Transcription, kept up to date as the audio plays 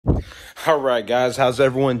All right, guys, how's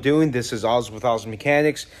everyone doing? This is Oz with Oz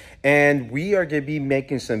Mechanics, and we are going to be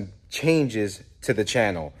making some changes to the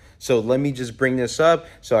channel. So let me just bring this up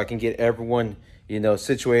so I can get everyone,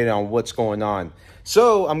 situated on what's going on.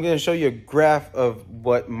 So I'm going to show you a graph of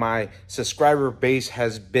what my subscriber base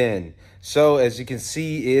has been. So as you can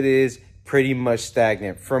see, it is pretty much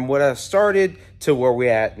stagnant from what I started to where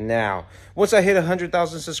we're at now. Once I hit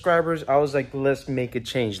 100,000 subscribers, I was like, let's make a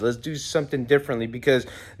change. Let's do something differently because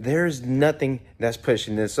there's nothing that's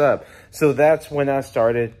pushing this up. So that's when I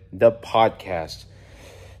started the podcast.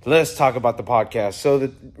 Let's talk about the podcast. So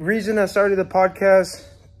the reason I started the podcast,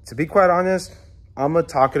 to be quite honest, I'm a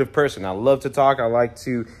talkative person. I love to talk. I like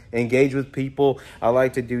to engage with people. I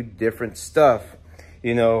like to do different stuff.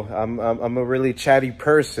 I'm a really chatty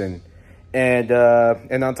person. And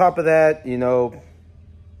on top of that,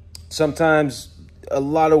 sometimes a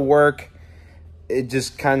lot of work, it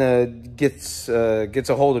just kind of gets a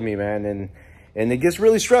hold of me, man. And it gets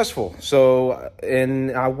really stressful. So,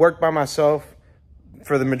 and I work by myself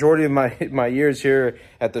for the majority of my years here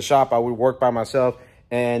at the shop. I would work by myself,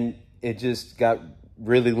 and it just got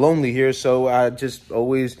really lonely here. So I just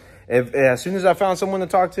always, as soon as I found someone to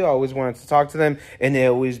talk to, I always wanted to talk to them, and they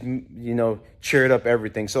always, cheered up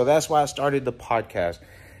everything. So that's why I started the podcast.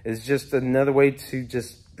 It's just another way to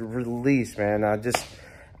just release, man.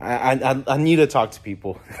 I need to talk to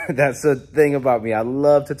people. That's the thing about me. I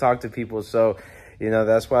love to talk to people. So,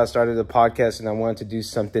 that's why I started the podcast, and I wanted to do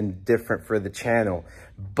something different for the channel.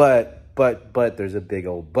 But there's a big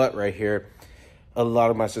old but right here. A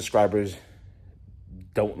lot of my subscribers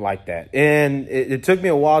don't like that. And it took me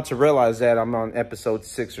a while to realize that. I'm on episode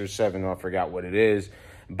 6 or 7. I forgot what it is.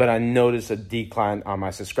 But I noticed a decline on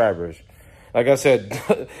my subscribers. Like I said,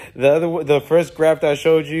 the first graph that I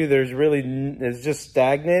showed you, it's just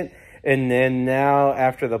stagnant. And then now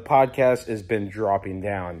after the podcast, it's been dropping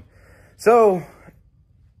down. So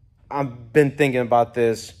I've been thinking about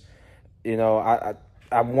this. I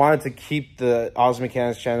wanted to keep the Oz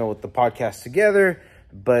Mechanics channel with the podcast together,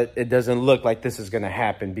 but it doesn't look like this is going to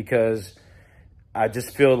happen because I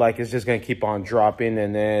just feel like it's just going to keep on dropping,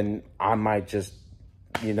 and then I might just,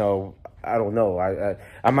 I don't know.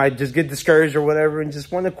 I might just get discouraged or whatever and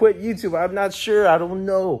just want to quit YouTube. I'm not sure. I don't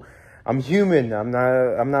know. I'm human. I'm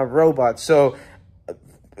not a robot. So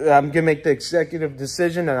I'm going to make the executive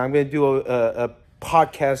decision, and I'm going to do a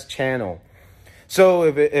podcast channel. So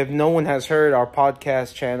if no one has heard our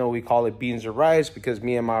podcast channel, we call it Beans and Rice because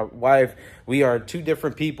me and my wife, we are two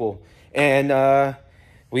different people. And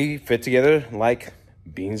we fit together like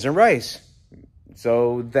beans and rice.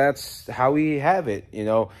 So that's how we have it,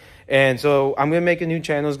 And so I'm going to make a new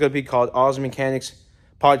channel. It's going to be called Oz Mechanics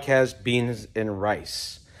Podcast Beans and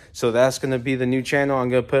Rice. So that's going to be the new channel. I'm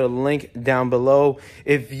going to put a link down below.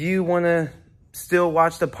 If you want to still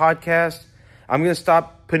watch the podcast, I'm going to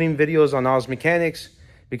stop putting videos on Oz Mechanics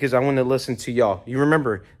because I want to listen to y'all. You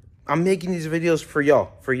remember, I'm making these videos for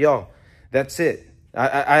y'all. That's it.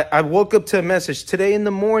 I woke up to a message today in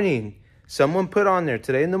the morning. Someone put on there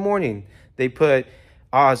today in the morning. They put,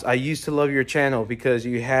 Oz, I used to love your channel because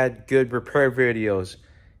you had good repair videos.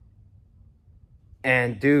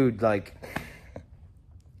 And dude, I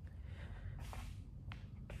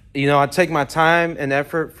take my time and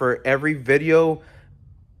effort for every video.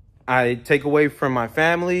 I take away from my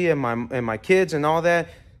family and my kids and all that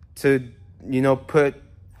to, put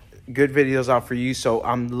good videos out for you. So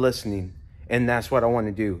I'm listening, and that's what I want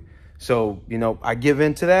to do. So, I give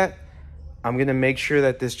into that. I'm going to make sure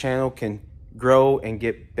that this channel can grow and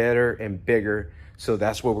get better and bigger. So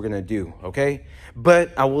that's what we're going to do. Okay.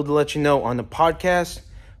 But I will let you know on the podcast,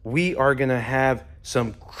 we are going to have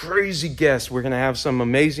some crazy guests. We're going to have some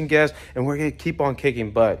amazing guests, and we're going to keep on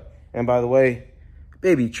kicking butt. And by the way,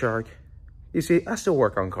 Baby Shark. You see, I still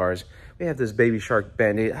work on cars. We have this Baby Shark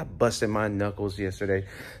Band-Aid. I busted my knuckles yesterday.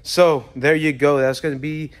 So there you go. That's going to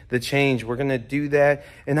be the change. We're going to do that.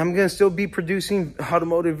 And I'm going to still be producing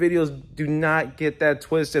automotive videos. Do not get that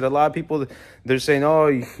twisted. A lot of people, they're saying, oh,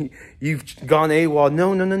 you've gone AWOL.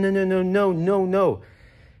 No.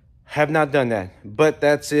 Have not done that. But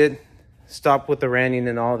that's it. Stop with the ranting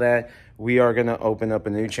and all that. We are going to open up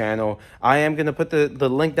a new channel. I am going to put the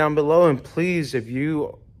link down below. And please, if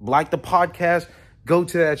you like the podcast, go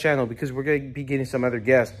to that channel because we're going to be getting some other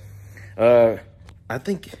guests. I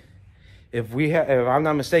think if I'm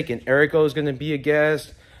not mistaken, Erico is going to be a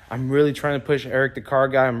guest. I'm really trying to push Eric the Car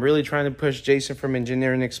Guy. I'm really trying to push Jason from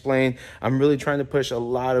Engineering Explained. I'm really trying to push a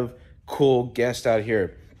lot of cool guests out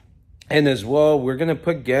here. And as well, we're going to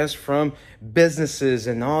put guests from businesses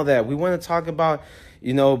and all that. We want to talk about,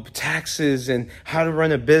 taxes and how to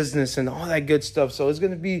run a business and all that good stuff. So it's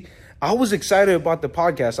going to be I was excited about the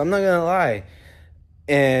podcast. I'm not going to lie.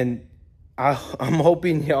 And I'm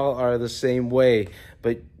hoping y'all are the same way.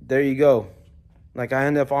 But there you go. Like I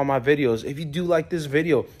end up all my videos. If you do like this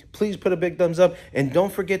video, please put a big thumbs up. And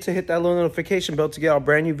don't forget to hit that little notification bell to get our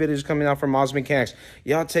brand new videos coming out from Oz Mechanics.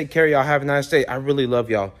 Y'all take care. Y'all have a nice day. I really love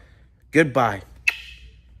y'all. Goodbye.